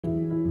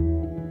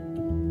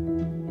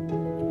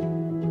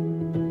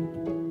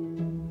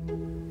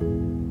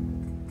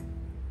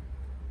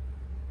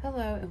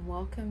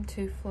welcome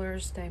to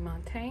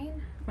Fleursdemontagne.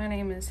 My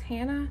name is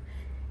Hannah,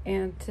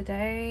 and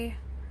today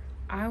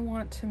I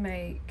want to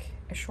make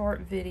a short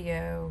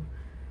video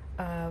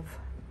of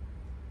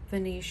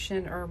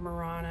Venetian or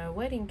Murano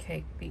wedding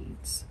cake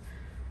beads.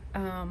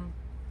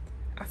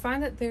 I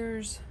find that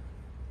there's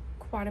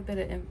quite a bit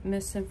of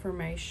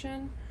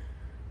misinformation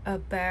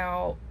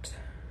about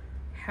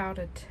how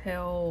to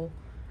tell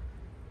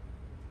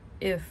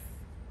if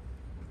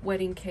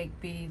wedding cake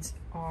beads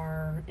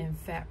are in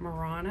fact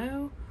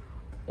Murano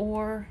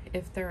or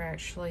if they're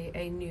actually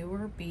a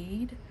newer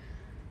bead.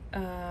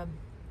 A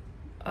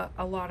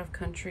lot of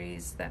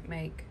countries that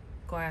make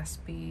glass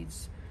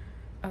beads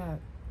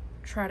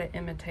try to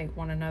imitate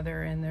one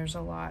another, and there's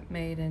a lot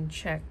made in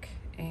Czech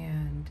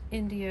and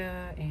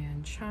India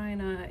and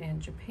China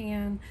and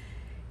Japan,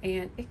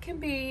 and it can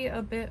be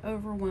a bit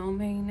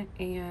overwhelming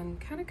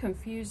and kind of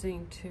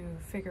confusing to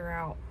figure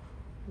out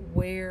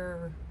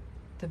where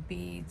the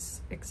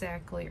beads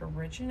exactly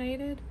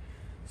originated.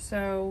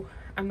 So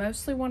I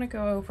mostly want to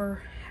go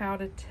over how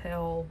to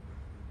tell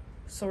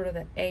sort of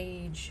the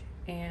age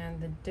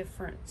and the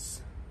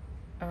difference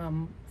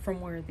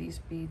from where these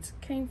beads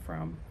came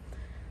from.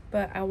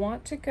 But I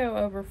want to go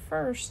over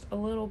first a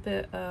little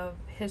bit of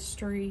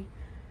history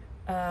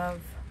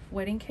of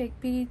wedding cake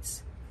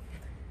beads.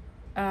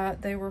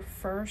 They were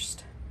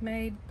first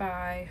made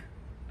by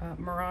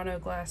Murano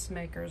glass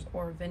makers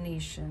or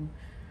Venetian.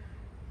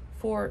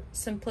 For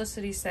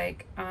simplicity's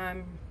sake,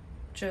 I'm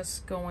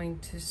just going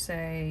to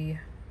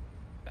say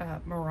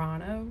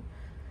Murano,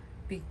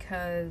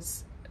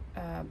 because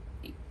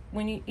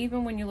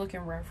even when you look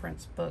in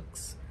reference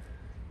books,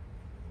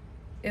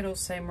 it'll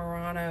say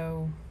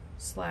Murano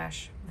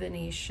 /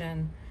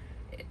 Venetian.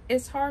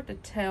 It's hard to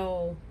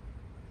tell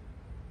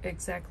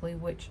exactly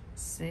which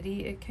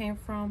city it came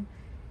from.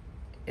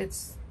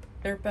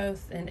 They're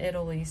both in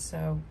Italy,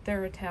 so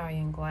they're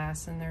Italian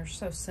glass, and they're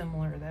so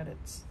similar that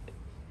it's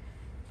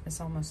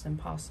almost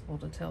impossible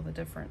to tell the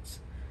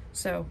difference.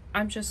 So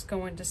I'm just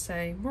going to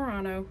say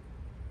Murano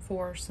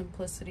for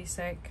simplicity's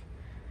sake.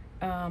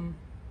 And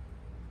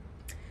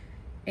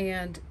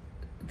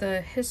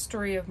the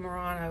history of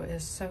Murano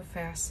is so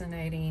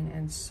fascinating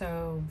and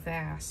so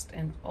vast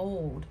and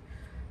old.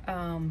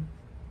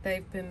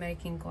 They've been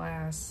making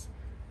glass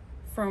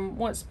from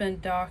what's been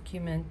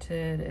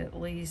documented at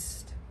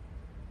least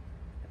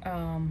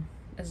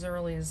as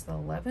early as the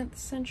 11th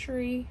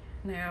century.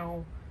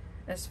 Now,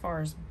 as far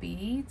as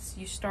beads,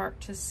 you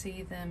start to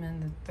see them in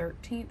the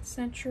 13th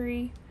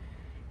century,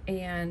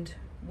 and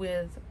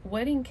with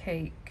wedding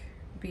cake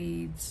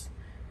beads,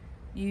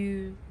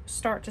 you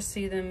start to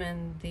see them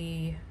in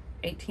the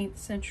 18th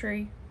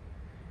century.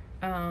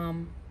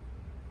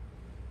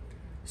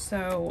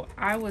 So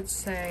I would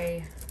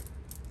say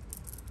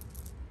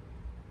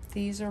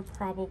these are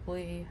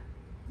probably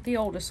the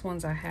oldest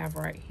ones I have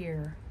right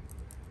here.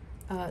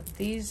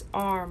 These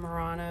are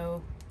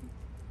Murano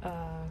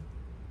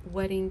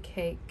wedding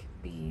cake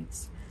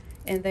beads,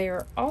 and they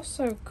are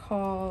also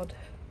called,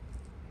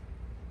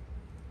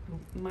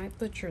 I might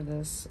butcher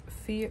this,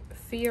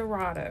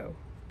 Fiorado,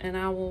 and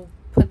I will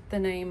put the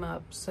name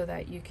up so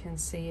that you can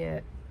see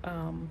it,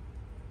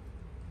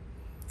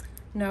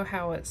 know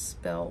how it's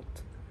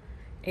spelt.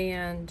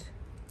 And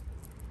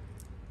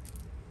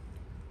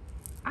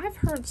I've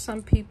heard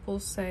some people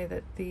say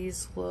that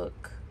these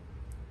look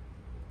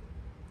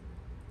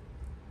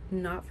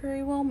not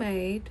very well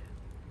made,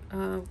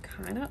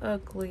 kind of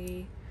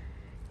ugly,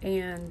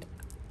 and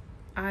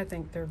I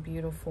think they're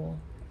beautiful.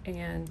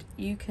 And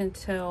you can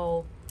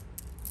tell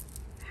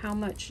how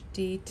much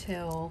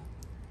detail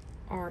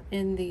are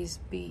in these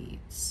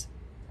beads.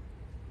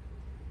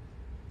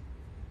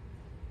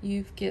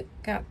 You've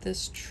got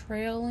this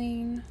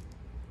trailing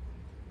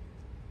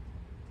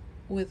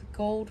with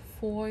gold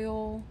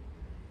foil.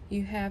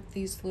 You have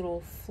these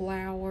little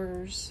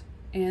flowers,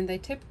 and they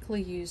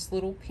typically use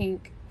little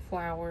pink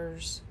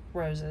flowers,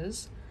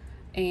 roses,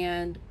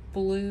 and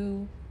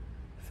blue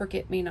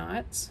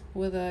forget-me-nots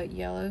with a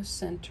yellow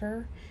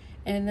center.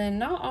 And then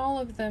not all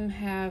of them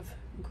have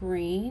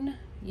green.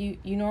 You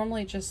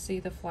normally just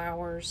see the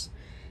flowers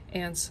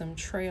and some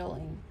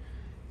trailing.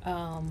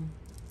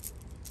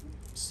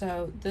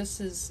 So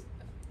this is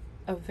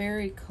a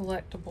very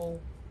collectible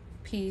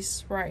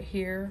piece right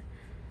here.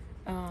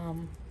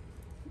 And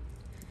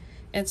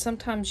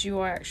sometimes you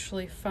will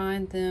actually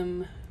find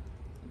them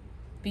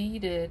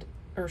beaded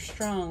or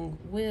strung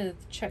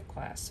with Czech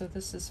glass. So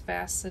this is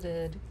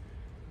faceted,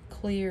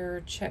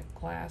 clear Czech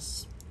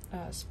glass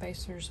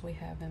spacers we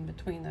have in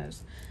between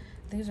those.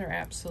 These are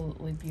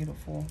absolutely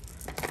beautiful.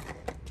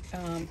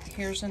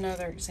 Here's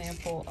another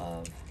example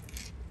of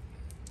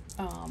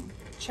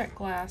Czech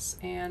glass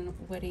and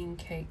wedding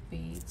cake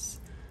beads.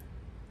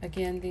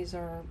 Again, these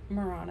are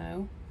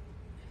Murano,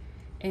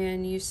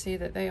 and you see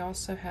that they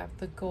also have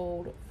the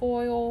gold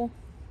foil.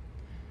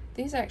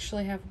 These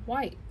actually have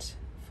white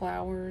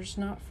flowers,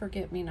 not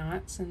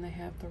forget-me-nots, and they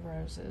have the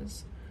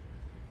roses.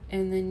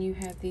 And then you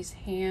have these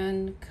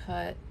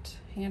hand-cut,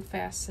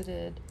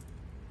 hand-faceted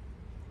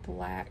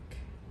black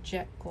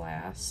jet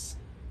glass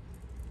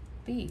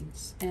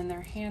beads, and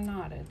they're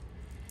hand-knotted.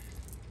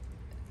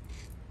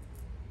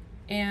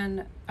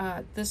 And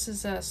this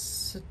is a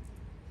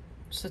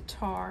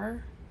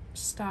sitar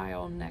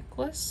style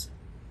necklace.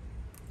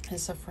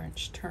 It's a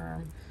French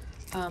term.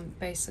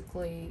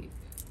 Basically,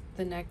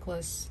 the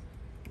necklace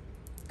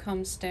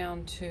comes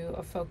down to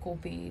a focal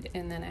bead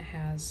and then it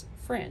has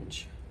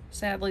fringe.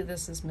 Sadly,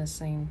 this is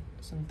missing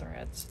some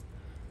threads,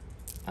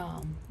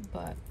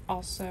 but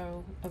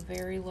also a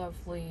very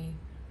lovely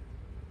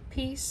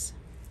piece.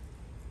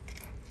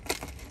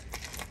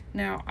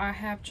 Now, I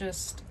have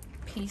just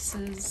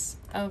pieces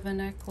of a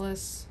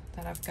necklace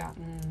that I've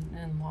gotten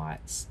in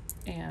lots,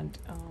 and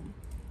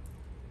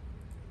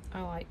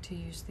I like to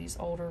use these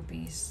older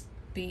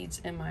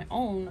beads in my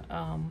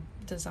own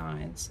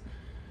designs.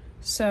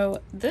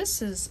 So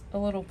this is a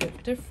little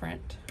bit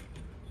different.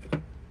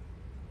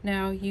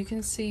 Now you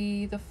can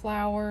see the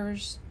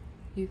flowers,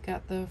 you've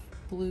got the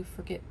blue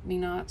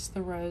forget-me-nots,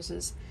 the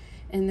roses,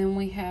 and then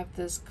we have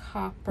this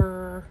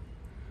copper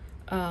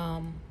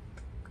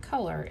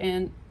color,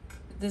 and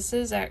this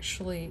is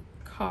actually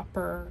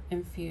copper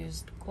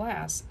infused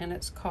glass, and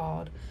it's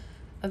called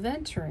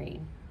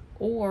Aventurine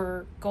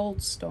or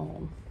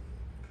goldstone.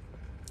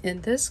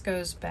 And this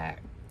goes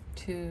back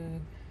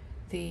to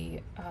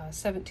the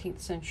 17th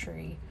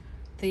century.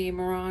 The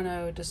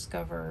Murano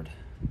discovered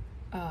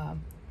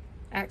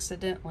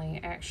accidentally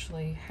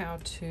actually how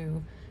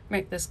to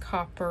make this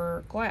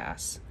copper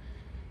glass,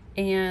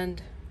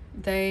 and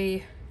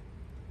they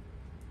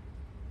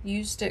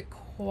used it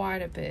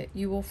quite a bit.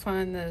 You will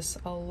find this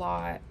a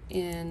lot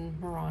in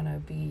Murano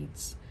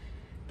beads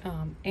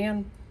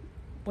and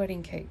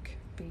wedding cake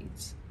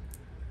beads.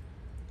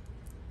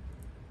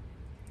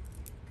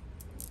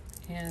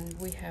 And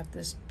we have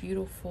this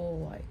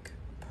beautiful like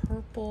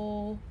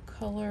purple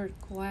colored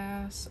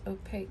glass,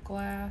 opaque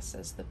glass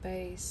as the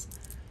base.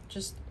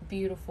 Just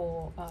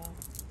beautiful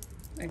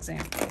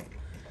example.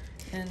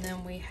 And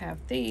then we have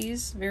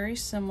these, very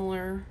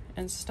similar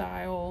in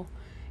style,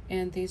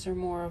 and these are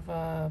more of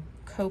a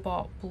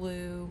cobalt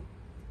blue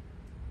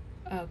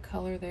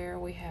color there.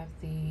 We have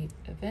the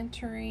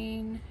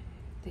Aventurine,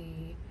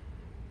 the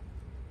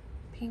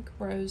pink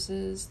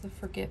roses, the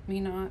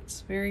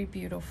forget-me-nots, very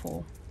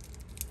beautiful.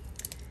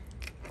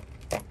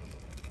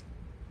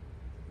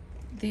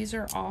 These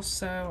are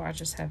also, I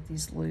just have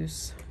these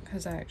loose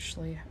because I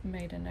actually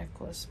made a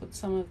necklace with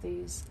some of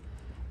these.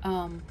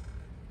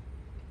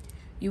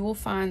 You will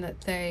find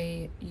that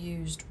they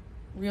used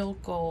real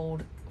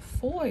gold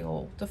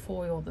foil to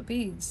foil the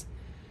beads,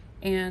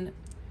 and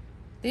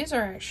these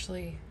are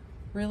actually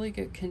really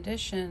good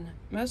condition.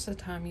 Most of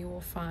the time you will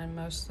find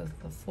most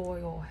of the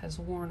foil has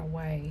worn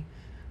away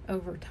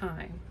over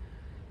time,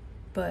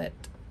 but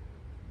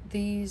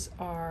these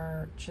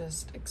are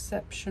just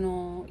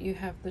exceptional. You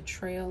have the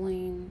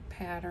trailing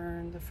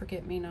pattern, the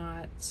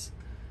forget-me-nots,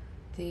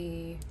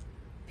 the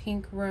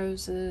pink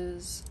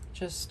roses,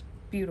 just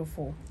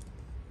beautiful.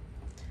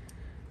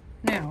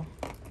 Now,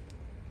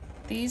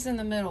 these in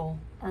the middle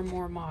are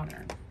more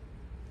modern.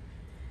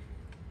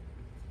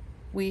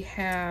 We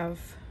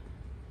have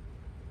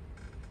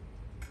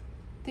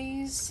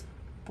these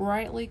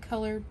brightly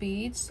colored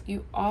beads.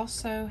 You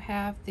also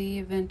have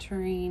the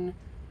Aventurine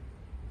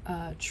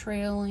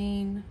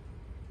trailing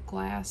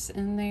glass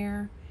in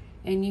there,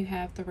 and you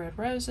have the red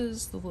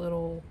roses, the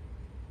little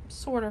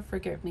sort of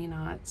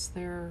forget-me-nots.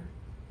 They're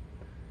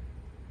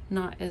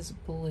not as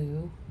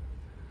blue,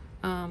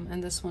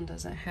 and this one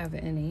doesn't have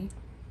any.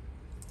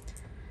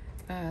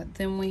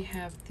 Then we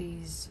have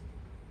these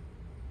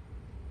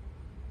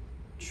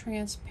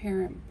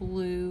transparent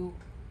blue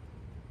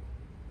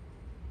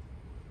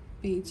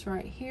beads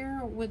right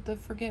here with the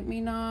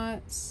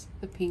forget-me-nots,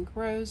 the pink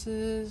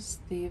roses,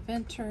 the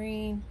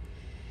Aventurine.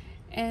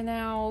 And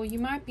now you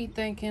might be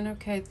thinking,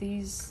 okay,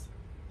 these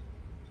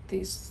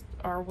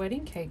are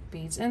wedding cake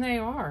beads, and they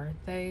are.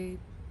 They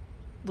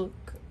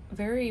look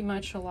very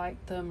much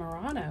like the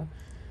Murano,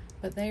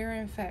 but they are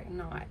in fact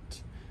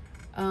not.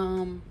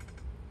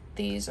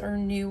 These are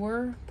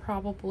newer,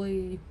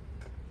 probably,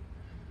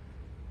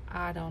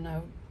 I don't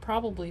know,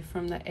 probably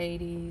from the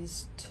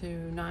 80s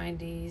to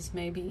 90s,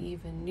 maybe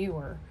even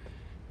newer.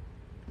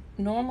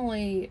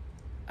 Normally,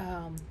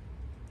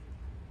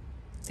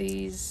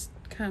 these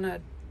kind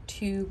of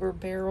tube or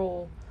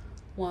barrel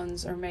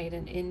ones are made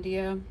in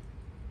India,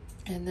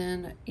 and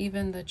then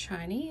even the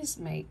Chinese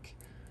make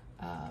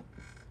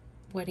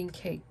wedding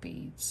cake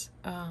beads.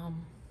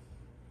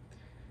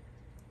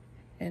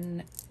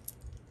 And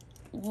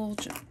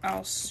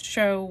I'll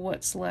show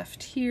what's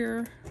left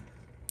here.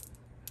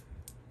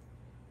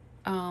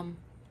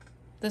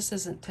 This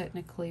isn't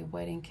technically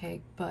wedding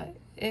cake, but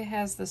it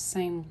has the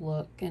same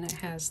look, and it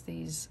has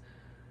these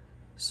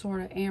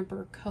sort of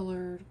amber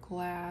colored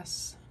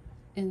glass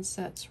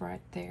insets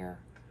right there.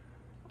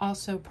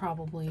 Also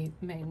probably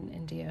made in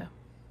India.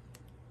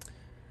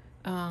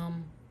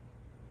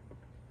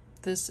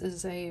 This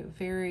is a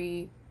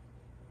very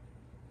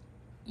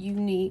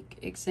unique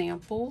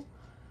example.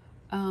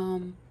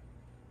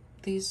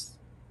 These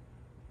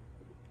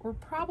were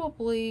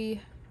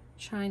probably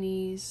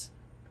Chinese,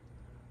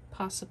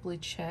 possibly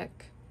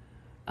Czech.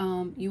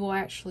 You will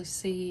actually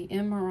see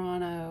in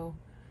Murano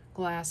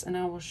glass, and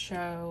I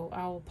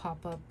will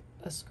pop up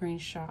a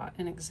screenshot,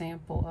 an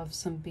example of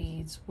some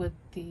beads with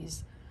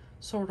these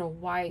sort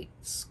of white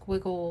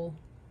squiggle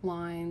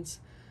lines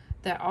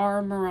that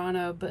are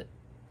Murano, but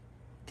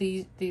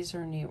these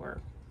are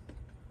newer.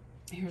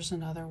 Here's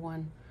another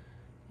one.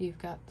 You've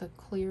got the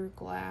clear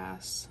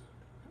glass,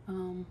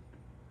 and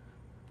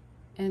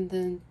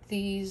then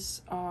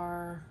these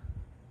are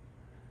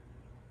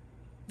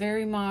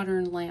very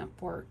modern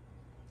lamp work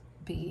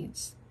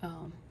beads.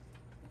 Of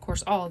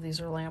course, all of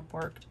these are lamp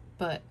worked,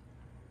 but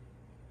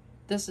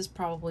this is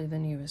probably the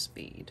newest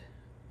bead.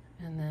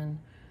 And then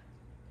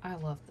I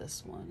love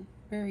this one,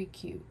 very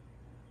cute.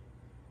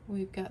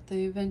 We've got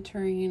the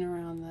Aventurine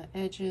around the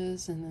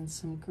edges, and then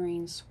some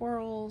green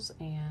swirls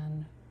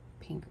and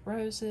pink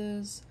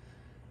roses.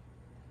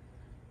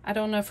 I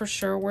don't know for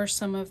sure where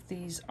some of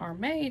these are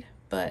made,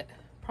 but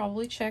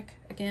probably check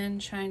again,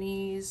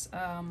 Chinese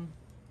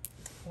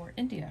or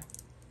India.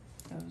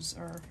 Those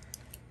are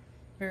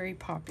very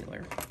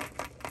popular.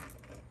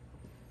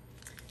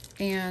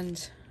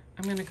 And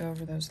I'm going to go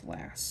over those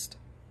last.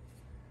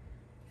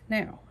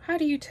 Now, how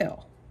do you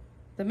tell?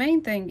 The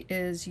main thing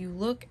is you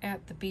look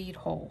at the bead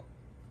hole.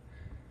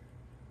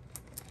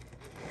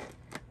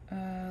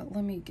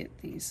 Let me get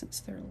these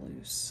since they're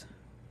loose.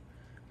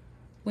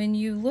 When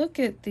you look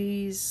at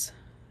these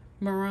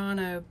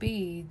Murano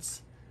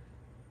beads,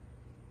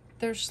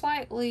 they're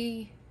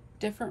slightly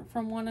different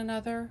from one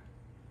another.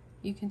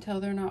 You can tell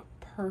they're not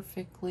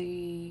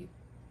perfectly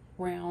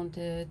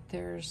rounded.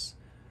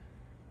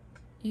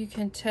 You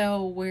can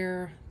tell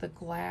where the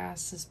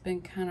glass has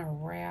been kind of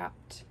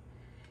wrapped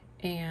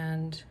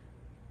and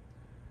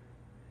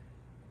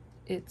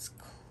it's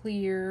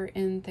clear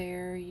in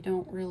there. You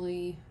don't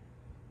really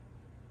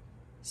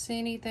see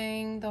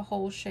anything. The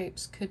hole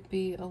shapes could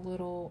be a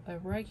little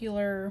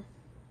irregular.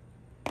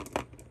 I'm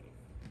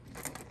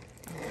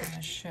going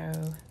to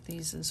show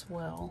these as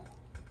well.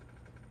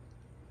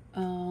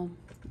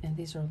 And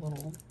these are a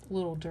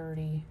little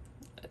dirty.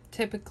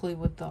 Typically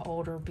with the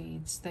older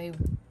beads, they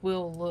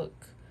will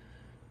look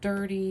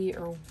dirty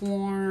or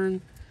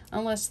worn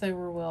unless they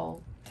were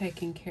well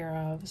taken care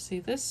of. See,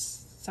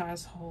 this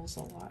size hole's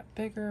a lot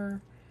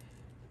bigger.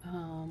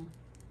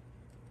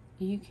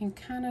 You can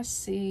kind of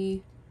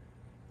see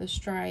the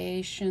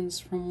striations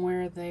from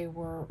where they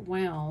were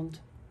wound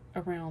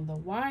around the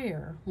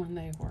wire when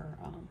they were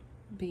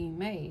being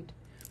made.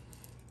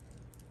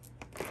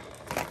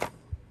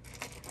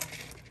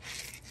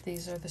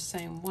 These are the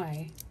same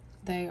way.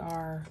 They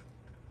are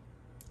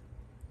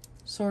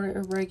sort of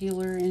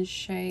irregular in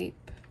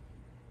shape.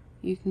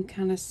 You can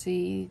kind of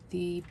see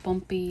the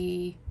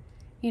bumpy,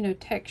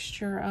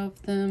 texture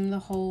of them. The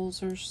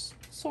holes are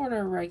sort of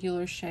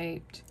irregular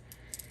shaped.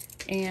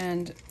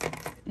 And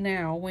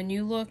now when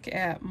you look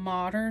at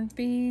modern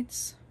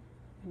beads,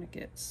 I'm going to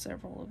get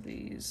several of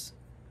these.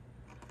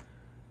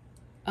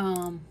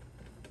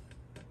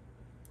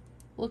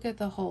 Look at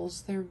the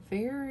holes. They're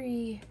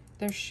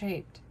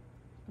shaped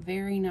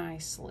very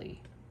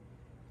nicely,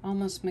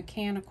 almost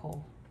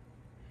mechanical.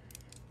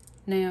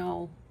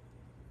 Now,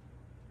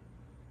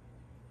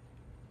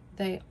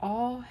 they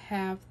all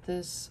have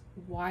this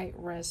white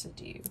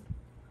residue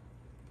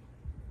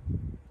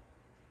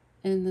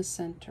in the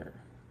center.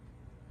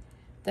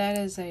 That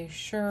is a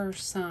sure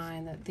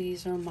sign that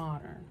these are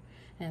modern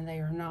and they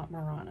are not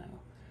Murano.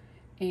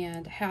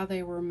 And how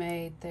they were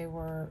made, they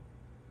were,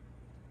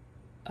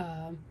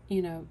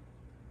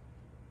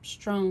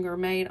 strung or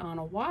made on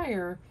a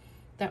wire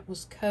that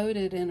was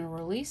coated in a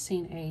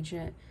releasing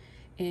agent,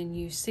 and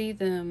you see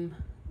them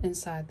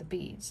inside the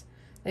beads.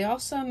 They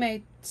also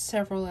made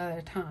several at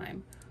a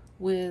time.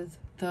 With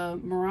the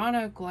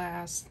Murano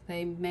glass,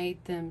 they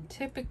made them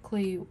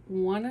typically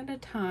one at a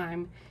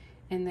time,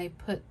 and they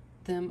put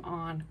them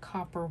on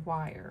copper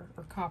wire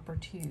or copper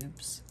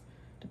tubes,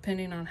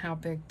 depending on how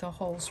big the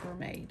holes were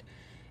made.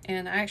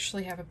 And I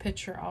actually have a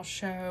picture I'll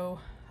show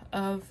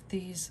of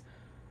these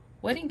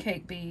wedding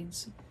cake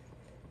beads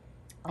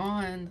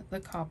on the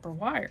copper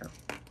wire.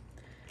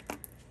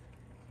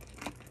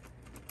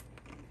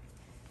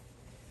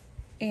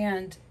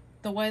 And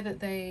the way that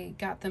they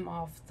got them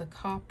off the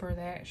copper,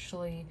 they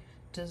actually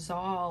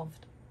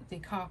dissolved the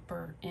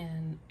copper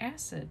in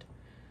acid.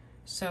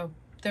 So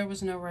there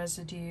was no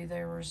residue,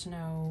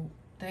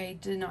 they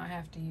did not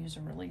have to use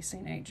a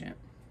releasing agent.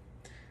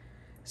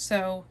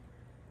 So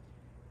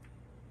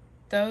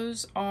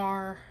those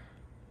are,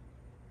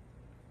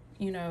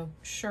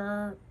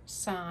 sure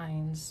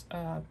signs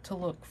to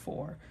look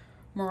for.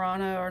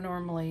 Murano are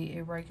normally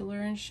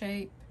irregular in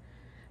shape,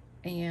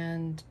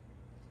 and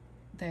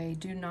they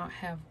do not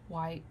have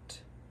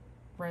white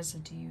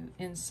residue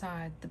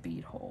inside the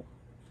bead hole.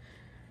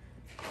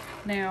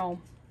 Now,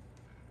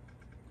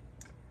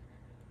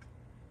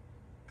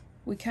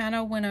 we kind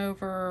of went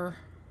over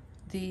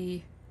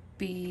the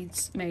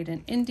beads made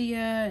in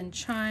India and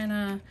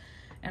China,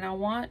 and I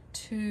want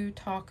to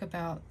talk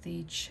about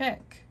the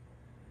Czech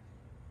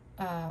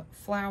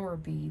flower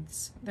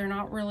beads. They're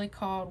not really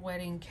called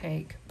wedding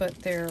cake, but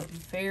they're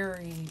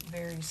very,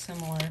 very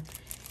similar,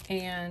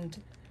 and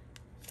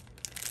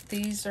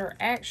these are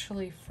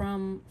actually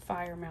from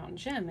Fire Mountain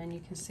Gem, and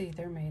you can see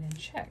they're made in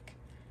Czech.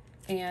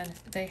 And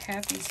they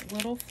have these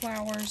little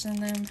flowers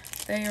in them.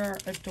 They are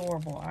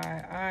adorable.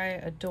 I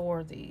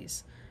adore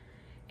these.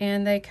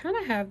 And they kind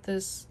of have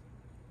this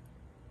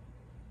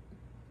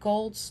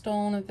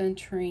goldstone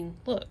aventurine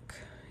look.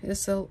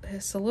 It's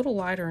a little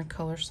lighter in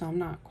color, so I'm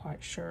not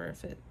quite sure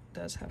if it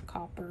does have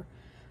copper.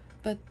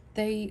 But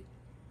the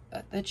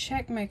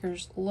Czech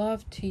makers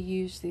love to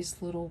use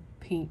these little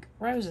pink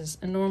roses,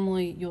 and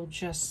normally you'll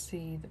just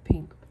see the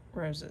pink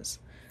roses.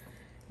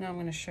 Now I'm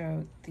going to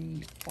show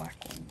the black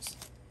ones.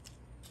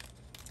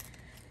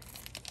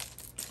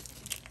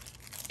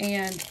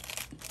 And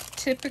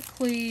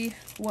typically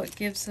what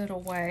gives it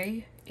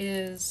away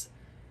is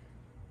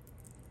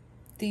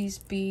these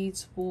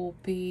beads will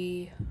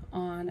be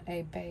on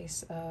a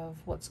base of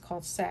what's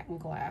called satin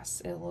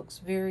glass. It looks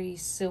very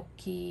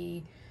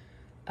silky,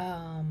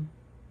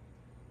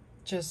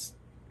 just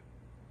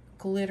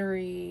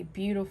glittery,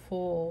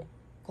 beautiful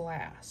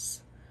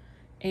glass.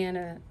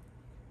 And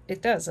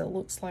it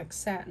looks like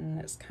satin.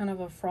 It's kind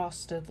of a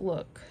frosted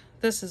look.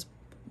 This is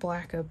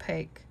black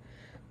opaque,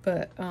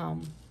 but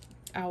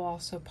I'll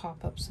also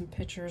pop up some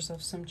pictures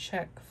of some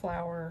Czech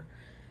flower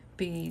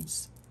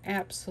beads.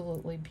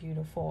 Absolutely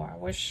beautiful. I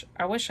wish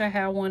I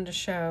had one to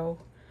show.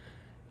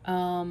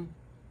 But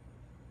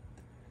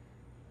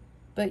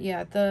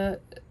yeah, the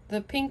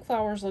pink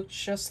flowers look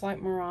just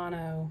like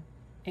Murano,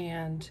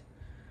 and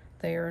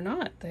they are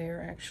not. They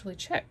are actually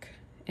Czech.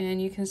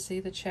 And you can see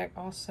the Czech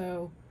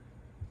also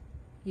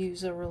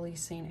use a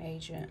releasing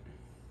agent.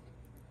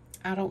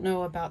 I don't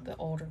know about the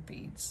older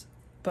beads,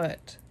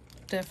 but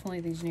definitely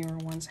these newer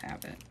ones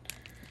have it.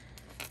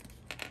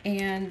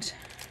 And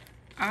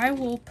I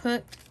will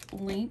put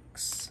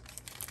links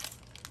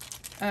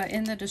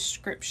in the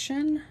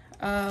description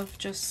of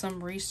just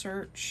some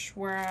research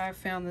where I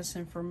found this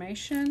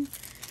information,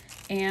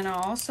 and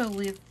I'll also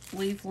leave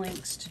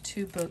links to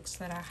 2 books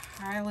that I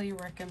highly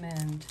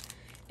recommend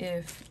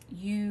if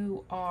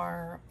you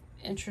are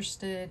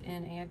interested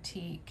in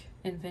antique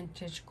and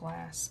vintage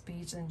glass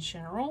beads in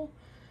general,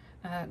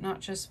 not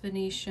just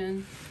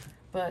Venetian,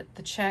 but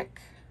the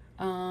Czech,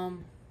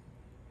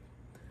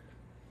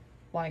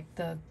 like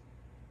the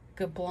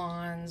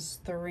Gablans,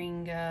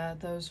 Thuringia,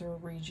 those are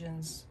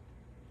regions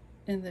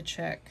in the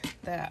Czech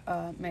that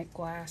make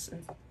glass,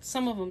 and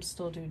some of them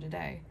still do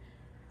today.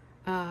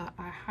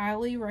 I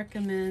highly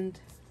recommend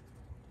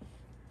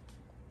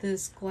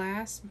this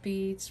Glass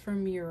Beads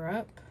from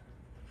Europe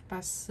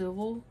by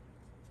Sibylle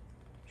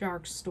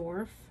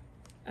Jargstorf,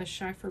 a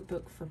Schiffer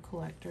book for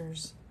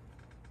collectors.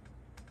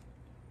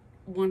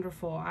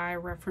 Wonderful. I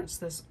reference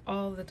this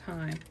all the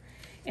time.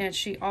 And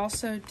she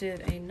also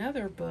did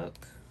another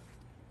book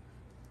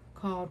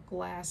called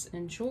Glass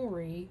and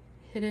Jewelry,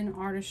 Hidden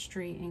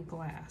Artistry in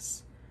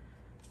Glass.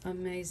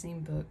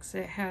 Amazing books.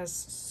 It has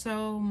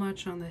so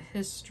much on the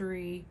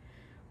history,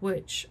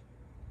 which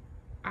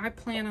I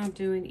plan on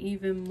doing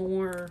even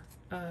more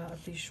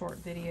of these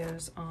short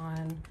videos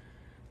on.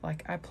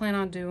 Like, I plan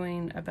on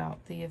doing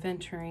about the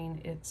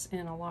Aventurine. It's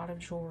in a lot of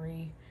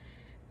jewelry,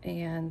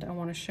 and I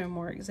want to show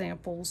more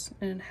examples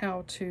and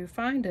how to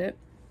find it.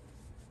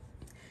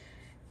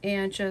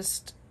 And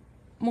just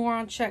more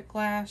on Czech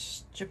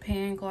glass,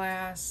 Japan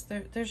glass.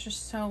 There's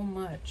just so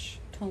much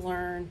to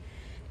learn.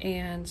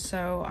 And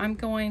so I'm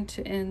going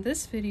to end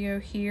this video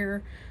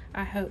here.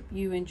 I hope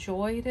you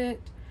enjoyed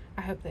it.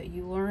 I hope that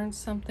you learned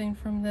something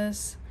from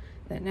this,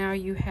 that now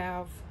you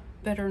have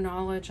better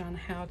knowledge on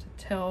how to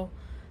tell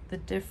the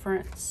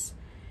difference.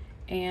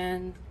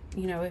 And,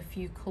 you know, if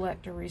you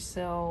collect or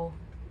resell,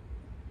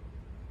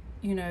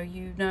 you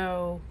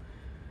know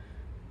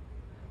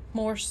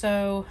more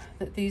so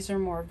that these are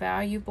more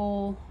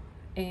valuable,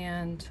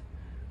 and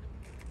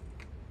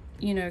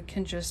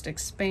can just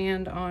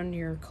expand on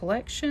your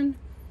collection.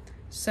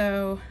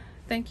 So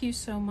thank you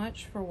so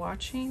much for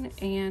watching,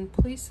 and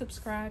please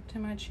subscribe to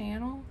my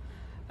channel.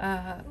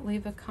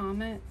 Leave a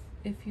comment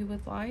if you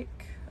would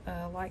like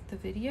the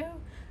video.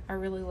 I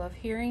really love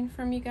hearing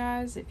from you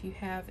guys. If you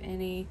have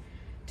any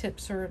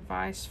tips or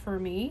advice for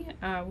me,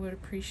 I would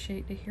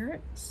appreciate to hear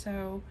it.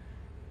 So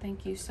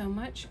thank you so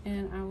much,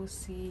 and I will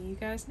see you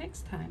guys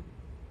next time.